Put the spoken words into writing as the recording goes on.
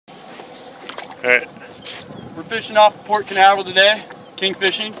Alright. We're fishing off Port Canaveral today,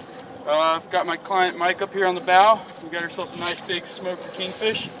 kingfishing. I've got my client Mike up here on the bow. We got ourselves a nice big smoker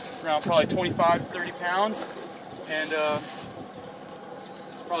kingfish, around probably 25 to 30 pounds. And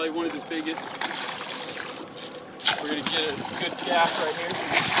probably one of the biggest. We're going to get a good cast right here.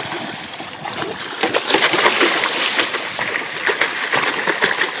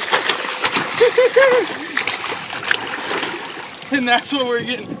 And that's what we're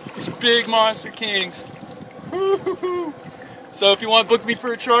getting, these big monster kings. So if you want to book me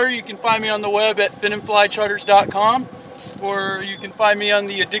for a charter, you can find me on the web at finandflycharters.com, or you can find me on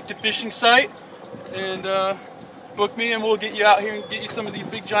the Addicted Fishing site and book me, and we'll get you out here and get you some of these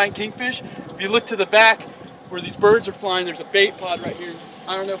big giant kingfish. If you look to the back where these birds are flying, there's a bait pod right here.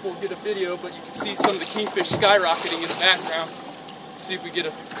 I don't know if we'll get a video, but you can see some of the kingfish skyrocketing in the background. See if we get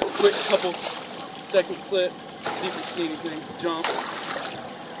a quick couple second clip, see if we see anything jump.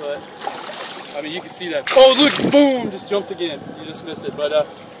 But I mean, you can see that. Oh, look, boom, just jumped again. You just missed it. But all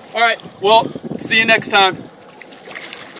right, well, see you next time.